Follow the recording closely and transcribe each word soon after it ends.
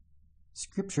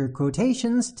Scripture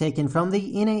quotations taken from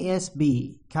the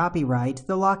NASB. Copyright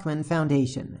the Lockman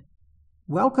Foundation.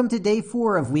 Welcome to Day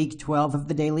 4 of Week 12 of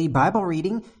the Daily Bible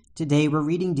Reading. Today we're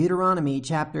reading Deuteronomy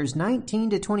chapters 19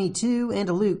 to 22 and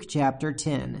Luke chapter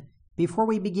 10. Before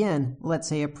we begin, let's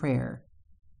say a prayer.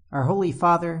 Our Holy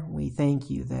Father, we thank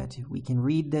you that we can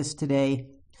read this today.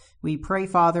 We pray,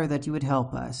 Father, that you would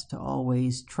help us to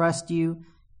always trust you.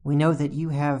 We know that you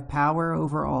have power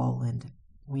over all, and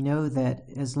we know that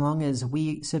as long as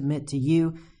we submit to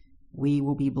you, we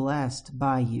will be blessed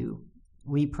by you.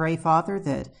 We pray, Father,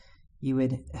 that you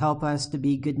would help us to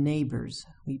be good neighbors.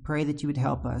 We pray that you would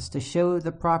help us to show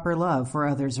the proper love for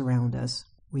others around us.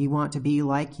 We want to be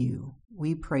like you.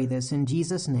 We pray this in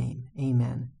Jesus' name.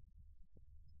 Amen.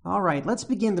 All right, let's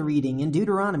begin the reading in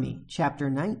Deuteronomy chapter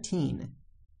 19.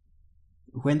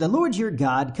 When the Lord your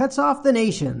God cuts off the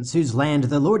nations whose land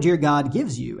the Lord your God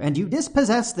gives you, and you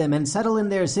dispossess them and settle in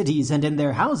their cities and in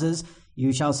their houses,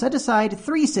 you shall set aside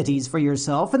 3 cities for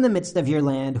yourself in the midst of your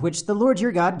land, which the Lord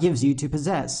your God gives you to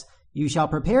possess. You shall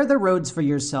prepare the roads for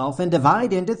yourself and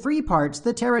divide into 3 parts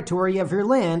the territory of your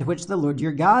land, which the Lord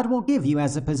your God will give you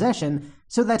as a possession,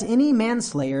 so that any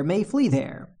manslayer may flee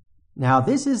there. Now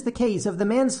this is the case of the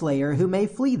manslayer who may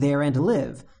flee there and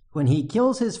live, when he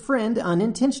kills his friend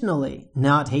unintentionally,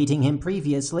 not hating him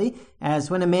previously, as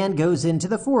when a man goes into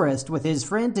the forest with his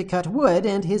friend to cut wood,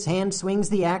 and his hand swings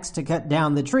the axe to cut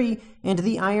down the tree, and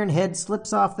the iron head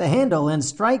slips off the handle and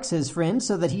strikes his friend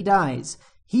so that he dies.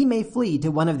 He may flee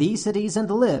to one of these cities and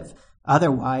live.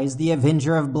 Otherwise, the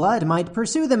avenger of blood might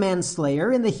pursue the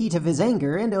manslayer in the heat of his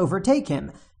anger and overtake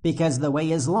him, because the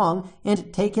way is long,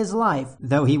 and take his life,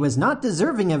 though he was not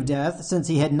deserving of death, since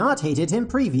he had not hated him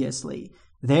previously.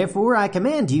 Therefore I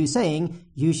command you, saying,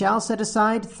 you shall set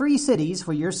aside 3 cities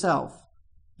for yourself.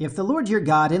 If the Lord your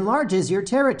God enlarges your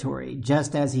territory,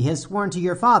 just as he has sworn to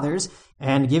your fathers,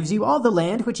 and gives you all the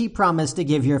land which he promised to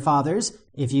give your fathers,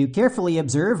 if you carefully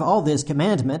observe all this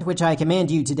commandment which I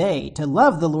command you today, to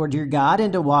love the Lord your God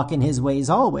and to walk in his ways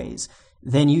always,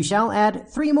 then you shall add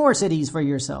 3 more cities for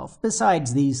yourself,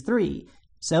 besides these 3.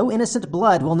 So innocent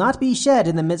blood will not be shed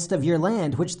in the midst of your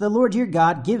land, which the Lord your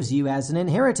God gives you as an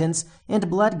inheritance,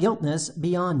 and blood guiltness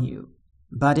be on you.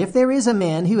 But if there is a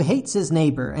man who hates his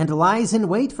neighbor, and lies in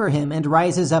wait for him, and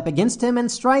rises up against him,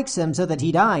 and strikes him so that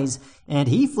he dies, and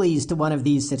he flees to one of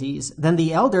these cities, then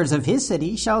the elders of his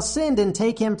city shall send and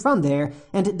take him from there,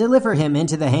 and deliver him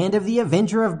into the hand of the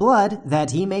avenger of blood, that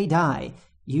he may die.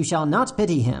 You shall not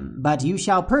pity him, but you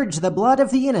shall purge the blood of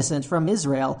the innocent from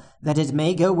Israel, that it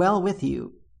may go well with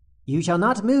you. You shall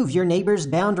not move your neighbor's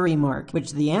boundary mark,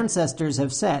 which the ancestors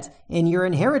have set, in your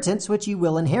inheritance which you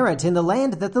will inherit in the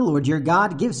land that the Lord your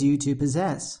God gives you to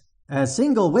possess. A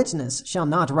single witness shall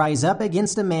not rise up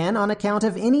against a man on account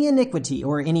of any iniquity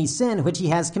or any sin which he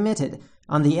has committed.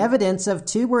 On the evidence of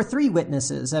 2 or 3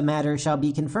 witnesses a matter shall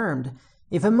be confirmed.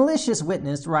 If a malicious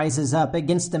witness rises up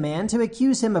against a man to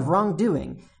accuse him of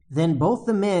wrongdoing, then both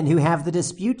the men who have the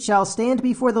dispute shall stand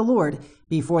before the Lord,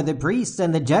 before the priests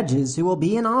and the judges who will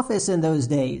be in office in those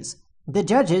days. The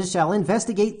judges shall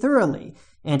investigate thoroughly,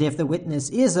 and if the witness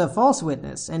is a false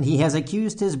witness, and he has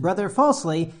accused his brother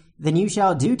falsely, then you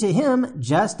shall do to him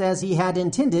just as he had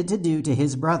intended to do to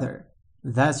his brother.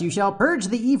 Thus you shall purge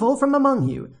the evil from among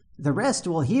you. The rest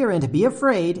will hear and be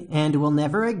afraid, and will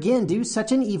never again do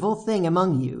such an evil thing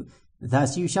among you.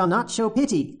 Thus you shall not show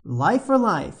pity, life for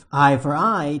life, eye for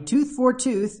eye, tooth for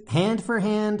tooth, hand for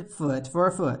hand, foot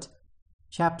for foot.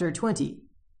 Chapter 20.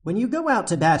 When you go out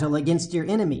to battle against your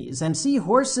enemies, and see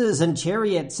horses and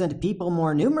chariots and people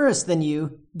more numerous than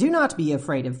you, do not be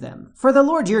afraid of them, for the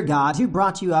Lord your God, who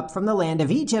brought you up from the land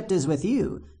of Egypt, is with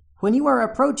you. When you are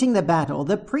approaching the battle,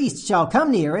 the priest shall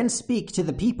come near and speak to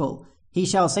the people. He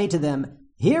shall say to them,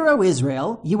 Hear, O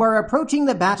Israel, you are approaching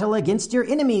the battle against your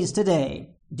enemies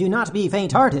today. Do not be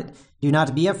faint-hearted. Do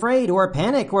not be afraid or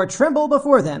panic or tremble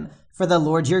before them, for the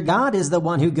Lord your God is the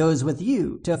one who goes with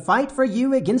you to fight for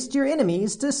you against your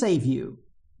enemies to save you.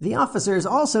 The officers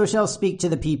also shall speak to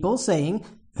the people, saying,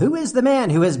 Who is the man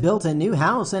who has built a new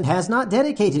house and has not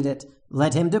dedicated it?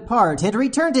 Let him depart and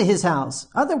return to his house.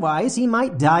 Otherwise he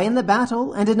might die in the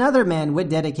battle, and another man would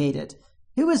dedicate it.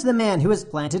 Who is the man who has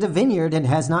planted a vineyard and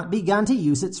has not begun to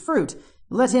use its fruit?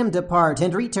 Let him depart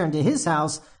and return to his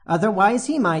house. Otherwise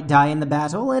he might die in the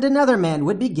battle, and another man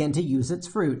would begin to use its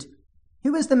fruit.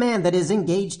 Who is the man that is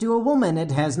engaged to a woman and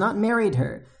has not married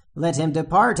her? Let him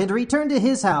depart and return to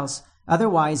his house.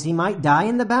 Otherwise he might die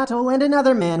in the battle, and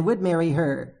another man would marry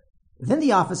her. Then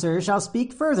the officer shall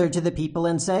speak further to the people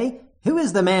and say, Who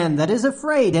is the man that is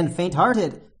afraid and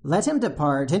faint-hearted? Let him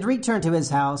depart and return to his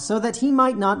house, so that he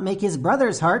might not make his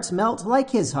brother's hearts melt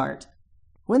like his heart.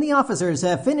 When the officers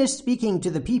have finished speaking to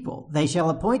the people, they shall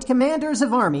appoint commanders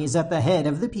of armies at the head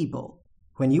of the people.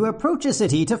 When you approach a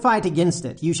city to fight against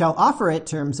it, you shall offer it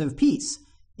terms of peace.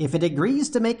 If it agrees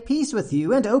to make peace with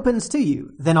you and opens to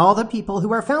you, then all the people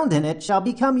who are found in it shall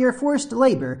become your forced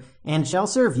labor and shall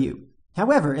serve you.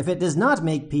 However, if it does not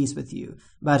make peace with you,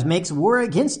 but makes war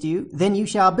against you, then you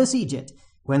shall besiege it.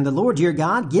 When the Lord your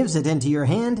God gives it into your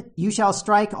hand, you shall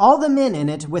strike all the men in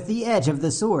it with the edge of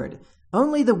the sword.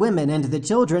 Only the women and the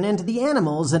children and the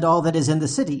animals and all that is in the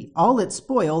city, all its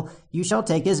spoil, you shall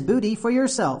take as booty for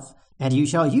yourself. And you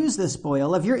shall use the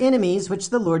spoil of your enemies which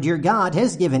the Lord your God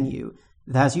has given you.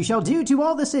 Thus you shall do to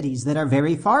all the cities that are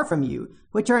very far from you,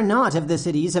 which are not of the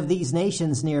cities of these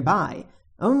nations nearby.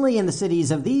 Only in the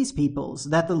cities of these peoples,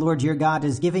 that the Lord your God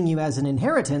is giving you as an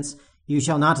inheritance, you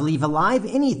shall not leave alive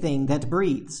anything that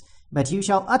breathes, but you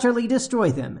shall utterly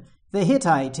destroy them, the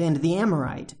Hittite and the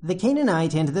Amorite, the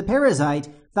Canaanite and the Perizzite,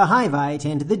 the Hivite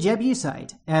and the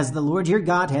Jebusite, as the Lord your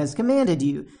God has commanded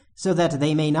you, so that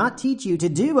they may not teach you to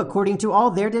do according to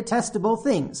all their detestable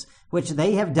things, which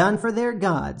they have done for their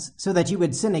gods, so that you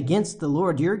would sin against the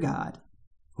Lord your God.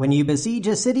 When you besiege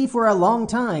a city for a long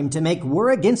time to make war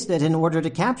against it in order to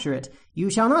capture it, you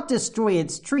shall not destroy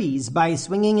its trees by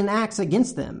swinging an axe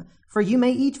against them, for you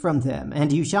may eat from them,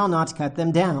 and you shall not cut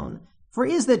them down. For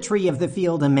is the tree of the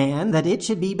field a man, that it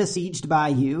should be besieged by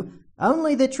you?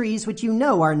 Only the trees which you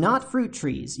know are not fruit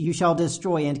trees you shall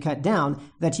destroy and cut down,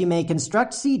 that you may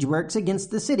construct siege works against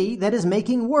the city that is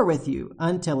making war with you,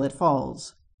 until it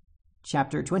falls.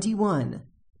 Chapter 21.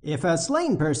 If a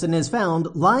slain person is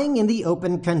found lying in the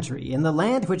open country, in the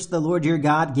land which the Lord your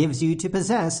God gives you to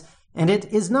possess, and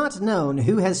it is not known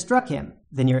who has struck him,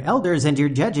 then your elders and your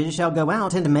judges shall go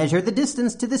out and measure the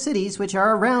distance to the cities which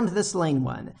are around the slain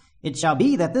one. It shall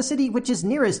be that the city which is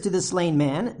nearest to the slain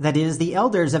man, that is, the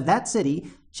elders of that city,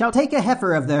 shall take a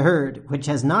heifer of the herd, which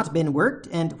has not been worked,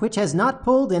 and which has not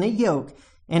pulled in a yoke,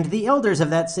 and the elders of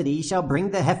that city shall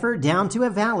bring the heifer down to a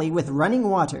valley with running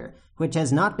water, which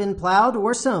has not been plowed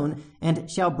or sown, and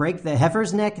shall break the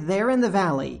heifer's neck there in the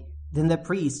valley. Then the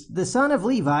priest, the son of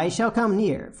Levi, shall come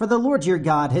near, for the Lord your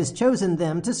God has chosen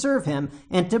them to serve him,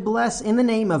 and to bless in the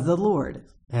name of the Lord.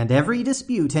 And every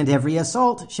dispute and every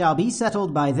assault shall be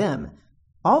settled by them.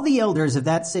 All the elders of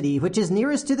that city which is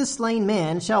nearest to the slain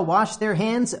man shall wash their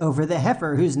hands over the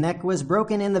heifer whose neck was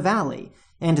broken in the valley,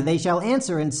 and they shall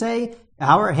answer and say,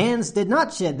 Our hands did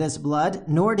not shed this blood,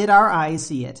 nor did our eyes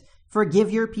see it.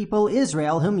 Forgive your people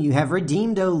Israel, whom you have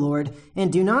redeemed, O Lord,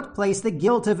 and do not place the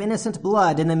guilt of innocent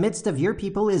blood in the midst of your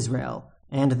people Israel.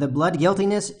 And the blood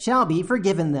guiltiness shall be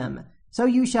forgiven them. So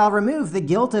you shall remove the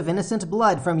guilt of innocent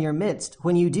blood from your midst,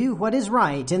 when you do what is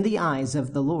right in the eyes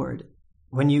of the Lord.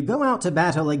 When you go out to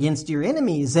battle against your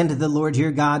enemies, and the Lord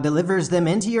your God delivers them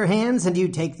into your hands, and you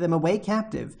take them away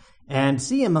captive, and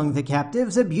see among the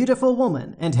captives a beautiful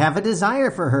woman, and have a desire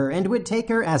for her, and would take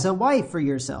her as a wife for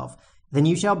yourself, then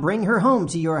you shall bring her home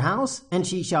to your house, and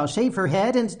she shall shave her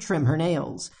head and trim her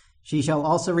nails. She shall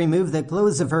also remove the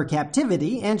clothes of her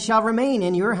captivity, and shall remain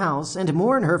in your house, and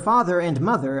mourn her father and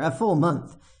mother a full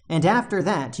month. And after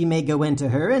that you may go into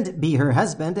her, and be her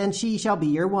husband, and she shall be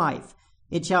your wife.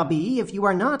 It shall be, if you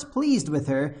are not pleased with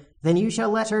her, then you shall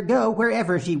let her go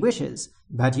wherever she wishes.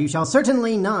 But you shall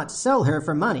certainly not sell her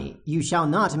for money. You shall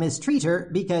not mistreat her,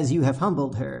 because you have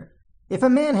humbled her. If a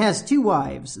man has 2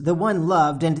 wives, the one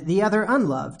loved and the other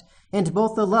unloved, and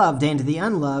both the loved and the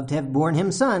unloved have borne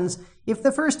him sons, if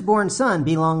the firstborn son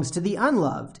belongs to the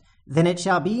unloved, then it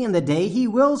shall be in the day he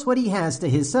wills what he has to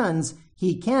his sons,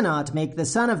 he cannot make the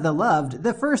son of the loved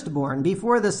the firstborn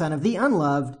before the son of the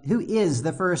unloved, who is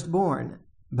the firstborn.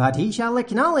 But he shall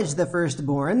acknowledge the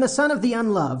firstborn, the son of the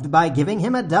unloved, by giving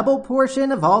him a double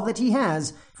portion of all that he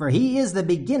has, for he is the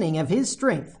beginning of his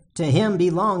strength. To him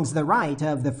belongs the right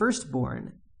of the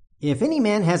firstborn. If any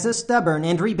man has a stubborn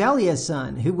and rebellious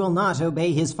son, who will not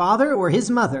obey his father or his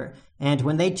mother, and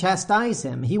when they chastise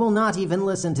him, he will not even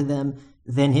listen to them,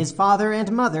 then his father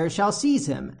and mother shall seize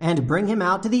him, and bring him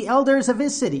out to the elders of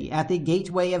his city at the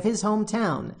gateway of his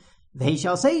hometown. They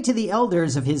shall say to the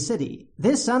elders of his city,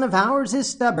 This son of ours is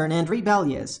stubborn and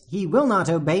rebellious. He will not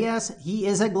obey us. He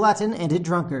is a glutton and a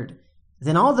drunkard.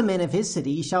 Then all the men of his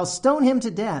city shall stone him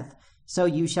to death. So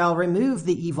you shall remove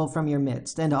the evil from your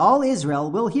midst, and all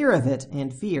Israel will hear of it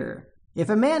and fear. If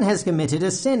a man has committed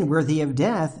a sin worthy of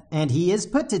death, and he is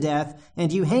put to death,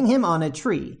 and you hang him on a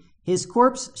tree, his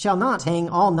corpse shall not hang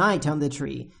all night on the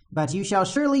tree, but you shall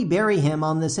surely bury him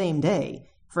on the same day.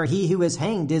 For he who is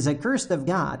hanged is accursed of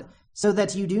God, so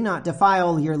that you do not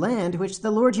defile your land which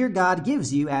the Lord your God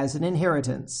gives you as an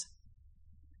inheritance.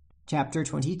 Chapter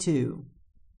 22.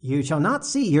 You shall not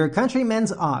see your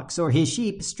countryman's ox or his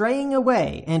sheep straying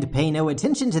away, and pay no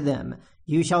attention to them.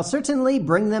 You shall certainly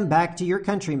bring them back to your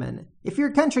countryman. If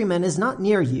your countryman is not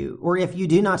near you, or if you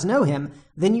do not know him,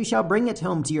 then you shall bring it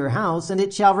home to your house, and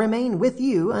it shall remain with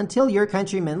you until your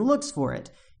countryman looks for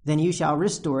it. Then you shall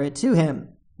restore it to him.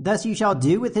 Thus you shall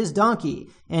do with his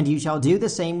donkey, and you shall do the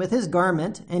same with his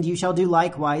garment, and you shall do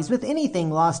likewise with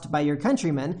anything lost by your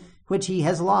countryman, which he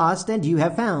has lost and you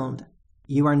have found.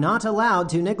 You are not allowed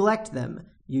to neglect them.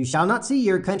 You shall not see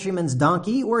your countryman's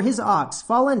donkey or his ox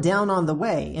fallen down on the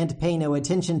way, and pay no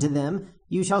attention to them.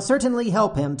 You shall certainly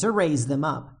help him to raise them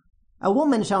up. A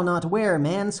woman shall not wear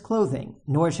man's clothing,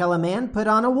 nor shall a man put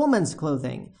on a woman's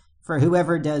clothing. For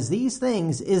whoever does these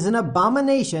things is an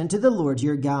abomination to the Lord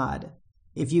your God.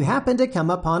 If you happen to come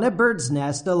upon a bird's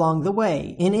nest along the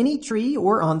way, in any tree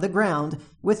or on the ground,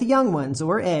 with young ones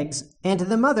or eggs, and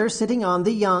the mother sitting on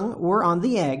the young or on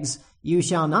the eggs, you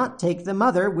shall not take the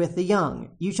mother with the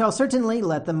young. You shall certainly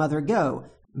let the mother go.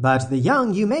 But the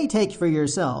young you may take for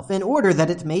yourself, in order that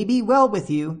it may be well with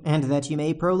you, and that you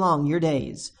may prolong your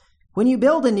days. When you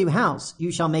build a new house,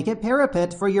 you shall make a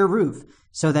parapet for your roof,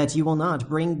 so that you will not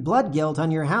bring blood guilt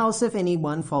on your house if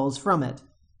anyone falls from it.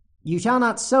 You shall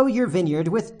not sow your vineyard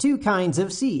with two kinds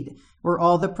of seed, or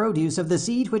all the produce of the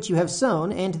seed which you have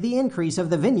sown and the increase of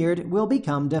the vineyard will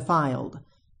become defiled.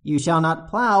 You shall not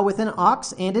plow with an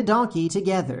ox and a donkey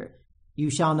together. You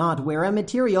shall not wear a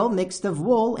material mixed of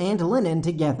wool and linen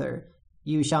together.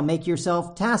 You shall make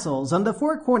yourself tassels on the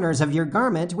four corners of your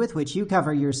garment with which you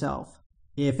cover yourself.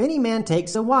 If any man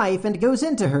takes a wife and goes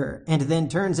into her, and then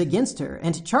turns against her,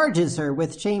 and charges her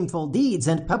with shameful deeds,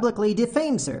 and publicly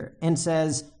defames her, and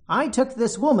says, I took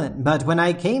this woman, but when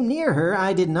I came near her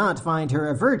I did not find her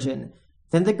a virgin,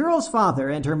 then the girl's father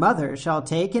and her mother shall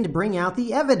take and bring out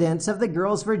the evidence of the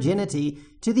girl's virginity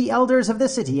to the elders of the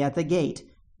city at the gate.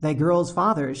 The girl's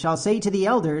father shall say to the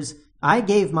elders, I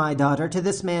gave my daughter to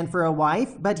this man for a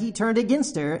wife, but he turned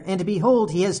against her, and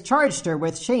behold, he has charged her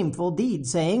with shameful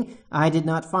deeds, saying, I did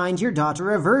not find your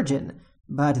daughter a virgin.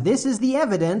 But this is the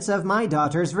evidence of my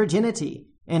daughter's virginity.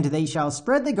 And they shall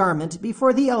spread the garment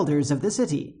before the elders of the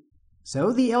city.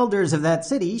 So the elders of that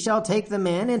city shall take the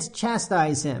man and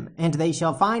chastise him, and they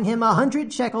shall fine him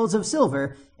 100 shekels of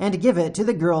silver, and give it to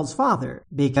the girl's father,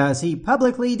 because he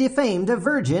publicly defamed a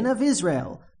virgin of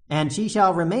Israel. And she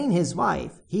shall remain his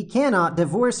wife. He cannot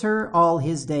divorce her all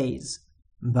his days.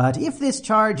 But if this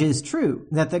charge is true,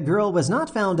 that the girl was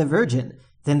not found a virgin,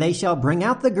 then they shall bring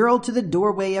out the girl to the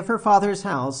doorway of her father's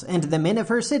house, and the men of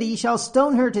her city shall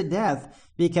stone her to death,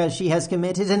 because she has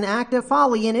committed an act of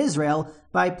folly in Israel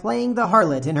by playing the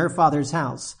harlot in her father's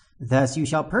house. Thus you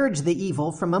shall purge the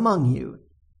evil from among you.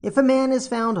 If a man is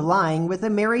found lying with a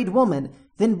married woman,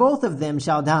 then both of them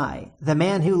shall die, the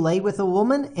man who lay with the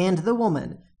woman and the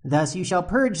woman. Thus you shall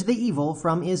purge the evil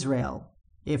from Israel.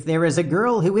 If there is a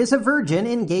girl who is a virgin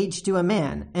engaged to a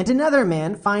man, and another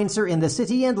man finds her in the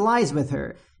city and lies with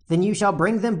her, then you shall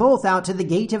bring them both out to the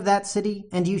gate of that city,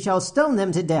 and you shall stone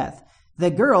them to death, the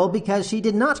girl because she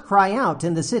did not cry out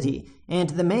in the city,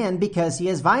 and the man because he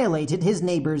has violated his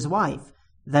neighbor's wife.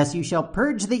 Thus you shall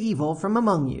purge the evil from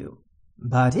among you.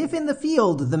 But if in the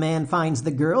field the man finds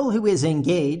the girl who is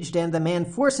engaged, and the man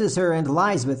forces her and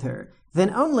lies with her,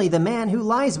 then only the man who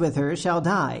lies with her shall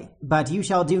die. But you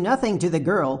shall do nothing to the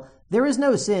girl. There is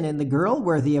no sin in the girl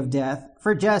worthy of death,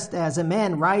 for just as a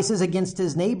man rises against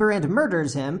his neighbor and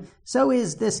murders him, so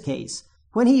is this case.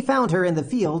 When he found her in the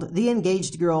field, the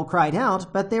engaged girl cried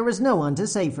out, but there was no one to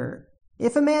save her.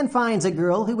 If a man finds a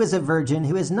girl who is a virgin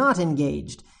who is not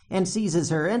engaged, and seizes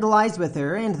her and lies with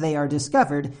her, and they are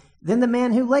discovered, then the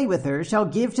man who lay with her shall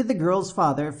give to the girl's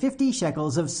father 50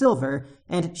 shekels of silver,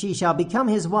 and she shall become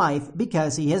his wife,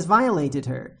 because he has violated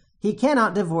her. He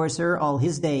cannot divorce her all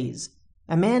his days.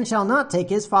 A man shall not take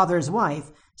his father's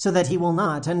wife, so that he will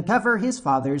not uncover his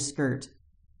father's skirt.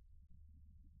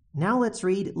 Now let's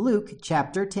read Luke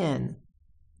chapter 10.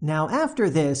 Now after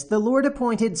this the Lord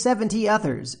appointed 70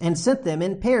 others, and sent them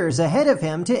in pairs ahead of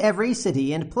him to every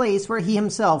city and place where he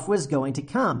himself was going to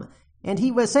come. And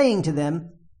he was saying to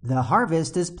them, The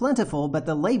harvest is plentiful, but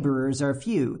the laborers are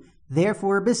few.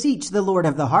 Therefore beseech the Lord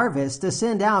of the harvest to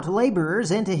send out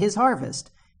laborers into his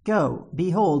harvest. Go,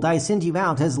 behold, I send you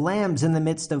out as lambs in the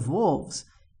midst of wolves.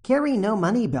 Carry no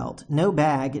money belt, no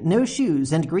bag, no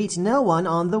shoes, and greet no one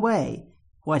on the way.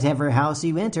 Whatever house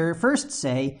you enter, first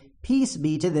say, Peace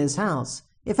be to this house.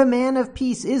 If a man of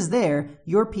peace is there,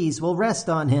 your peace will rest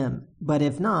on him, but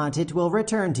if not, it will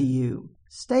return to you.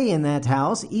 Stay in that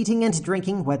house, eating and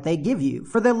drinking what they give you,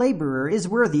 for the laborer is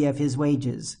worthy of his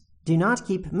wages. Do not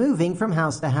keep moving from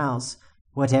house to house.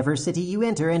 Whatever city you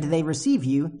enter and they receive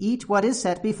you, eat what is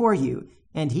set before you.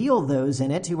 and heal those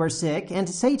in it who are sick, and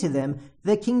say to them,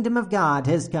 The kingdom of God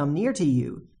has come near to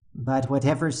you. But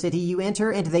whatever city you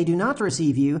enter and they do not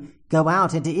receive you, go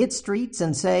out into its streets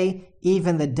and say,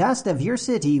 Even the dust of your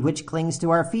city which clings to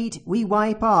our feet we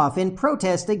wipe off in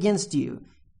protest against you.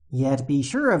 Yet be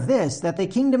sure of this, that the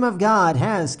kingdom of God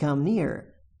has come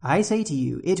near. I say to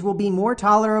you, it will be more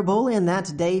tolerable in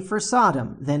that day for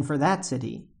Sodom than for that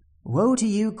city. Woe to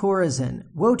you, Chorazin!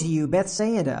 Woe to you,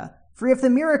 Bethsaida! For if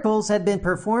the miracles had been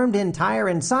performed in Tyre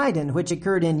and Sidon which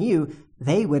occurred in you,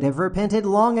 they would have repented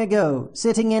long ago,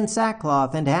 sitting in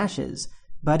sackcloth and ashes.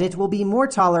 But it will be more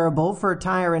tolerable for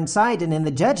Tyre and Sidon in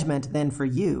the judgment than for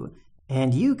you.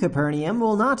 And you, Capernaum,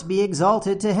 will not be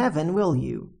exalted to heaven, will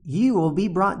you? You will be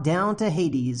brought down to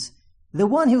Hades. The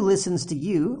one who listens to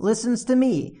you listens to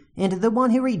me, and the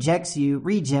one who rejects you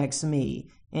rejects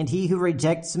me, and he who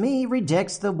rejects me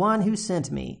rejects the one who sent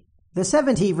me. The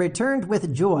 70 returned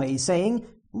with joy, saying,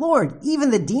 Lord,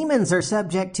 even the demons are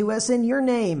subject to us in your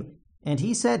name. And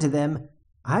he said to them,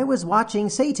 I was watching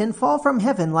Satan fall from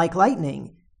heaven like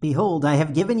lightning. Behold, I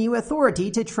have given you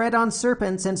authority to tread on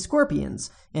serpents and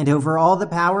scorpions, and over all the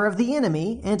power of the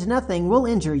enemy, and nothing will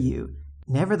injure you.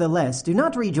 Nevertheless, do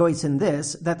not rejoice in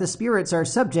this, that the spirits are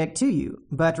subject to you,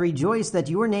 but rejoice that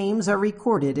your names are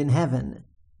recorded in heaven.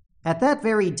 At that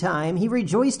very time he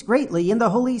rejoiced greatly in the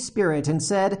Holy Spirit, and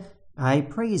said, I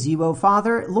praise you, O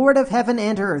Father, Lord of heaven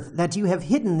and earth, that you have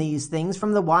hidden these things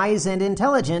from the wise and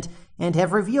intelligent, and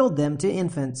have revealed them to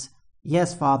infants.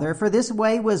 Yes, Father, for this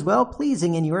way was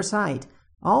well-pleasing in your sight.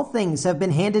 All things have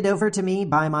been handed over to me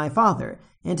by my Father,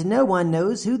 and no one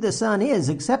knows who the Son is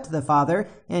except the Father,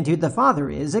 and who the Father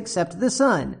is except the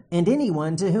Son, and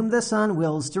anyone to whom the Son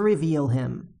wills to reveal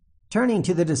him. Turning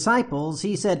to the disciples,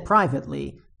 he said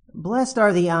privately, Blessed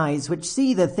are the eyes which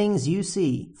see the things you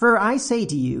see. For I say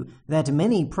to you that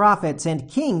many prophets and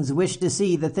kings wished to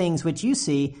see the things which you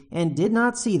see, and did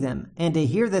not see them, and to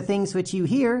hear the things which you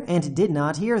hear, and did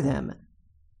not hear them.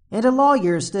 And a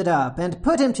lawyer stood up and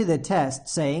put him to the test,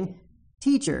 saying,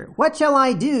 Teacher, what shall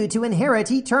I do to inherit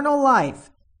eternal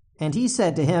life? And he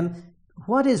said to him,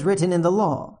 What is written in the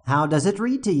law? How does it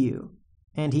read to you?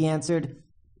 And he answered,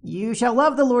 You shall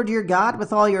love the Lord your God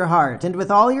with all your heart, and with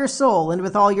all your soul, and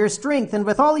with all your strength, and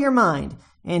with all your mind,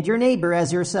 and your neighbor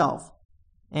as yourself.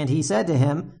 And he said to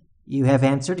him, You have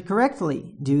answered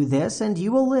correctly. Do this, and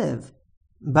you will live.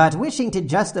 But wishing to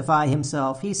justify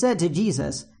himself, he said to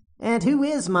Jesus, And who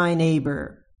is my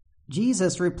neighbor?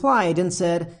 Jesus replied and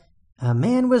said, A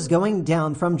man was going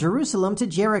down from Jerusalem to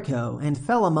Jericho, and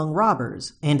fell among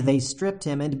robbers, and they stripped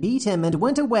him, and beat him, and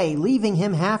went away, leaving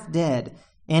him half dead.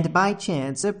 And by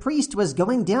chance a priest was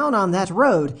going down on that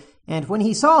road, and when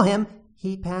he saw him,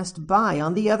 he passed by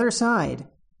on the other side.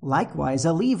 Likewise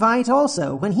a Levite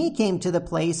also, when he came to the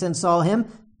place and saw him,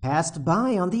 passed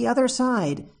by on the other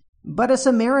side. But a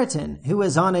Samaritan, who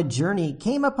was on a journey,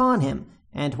 came upon him,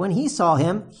 and when he saw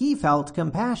him, he felt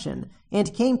compassion,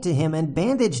 and came to him and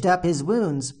bandaged up his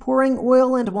wounds, pouring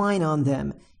oil and wine on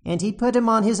them. And he put him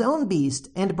on his own beast,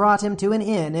 and brought him to an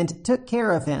inn, and took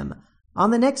care of him.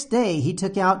 On the next day he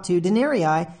took out 2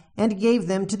 denarii, and gave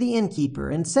them to the innkeeper,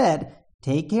 and said,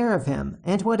 Take care of him,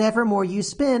 and whatever more you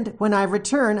spend, when I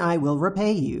return I will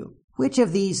repay you. Which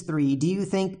of these 3 do you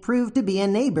think proved to be a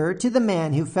neighbor to the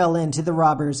man who fell into the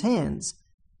robber's hands?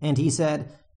 And he said,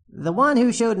 The one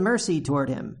who showed mercy toward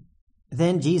him.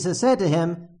 Then Jesus said to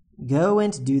him, Go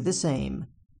and do the same.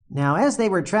 Now as they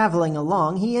were traveling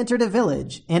along, he entered a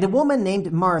village, and a woman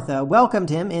named Martha welcomed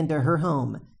him into her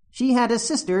home. She had a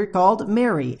sister called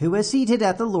Mary, who was seated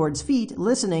at the Lord's feet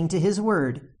listening to his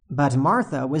word. But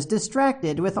Martha was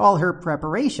distracted with all her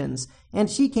preparations, and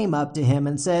she came up to him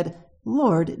and said,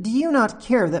 Lord, do you not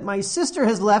care that my sister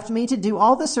has left me to do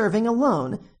all the serving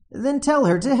alone? Then tell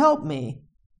her to help me.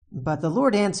 But the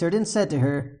Lord answered and said to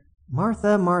her,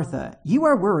 Martha, Martha, you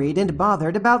are worried and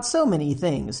bothered about so many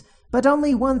things, but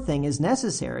only one thing is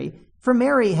necessary, for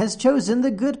Mary has chosen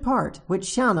the good part, which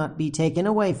shall not be taken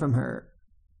away from her.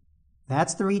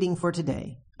 That's the reading for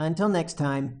today. Until next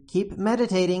time, keep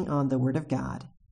meditating on the Word of God.